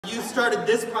You started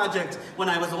this project when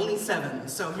I was only 7,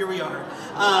 so here we are.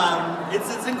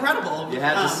 It's incredible. You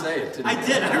had to say it, didn't you? I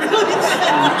did, I really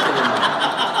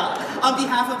did. On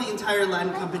behalf of the entire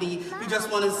Aladdin company, we just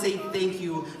want to say thank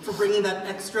you for bringing that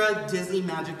extra Disney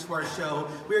magic to our show.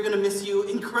 We're going to miss you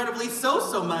incredibly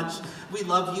so much. We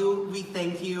love you, we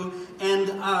thank you,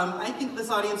 and I think this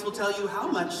audience will tell you how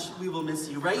much we will miss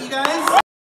you, right you guys?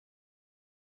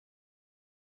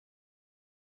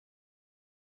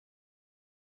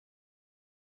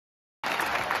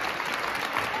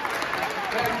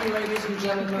 Thank you, ladies and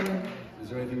gentlemen. Is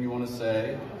there anything you want to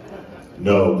say?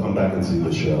 No, come back and see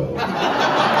the show.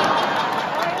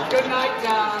 Good night,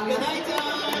 Don. Good night.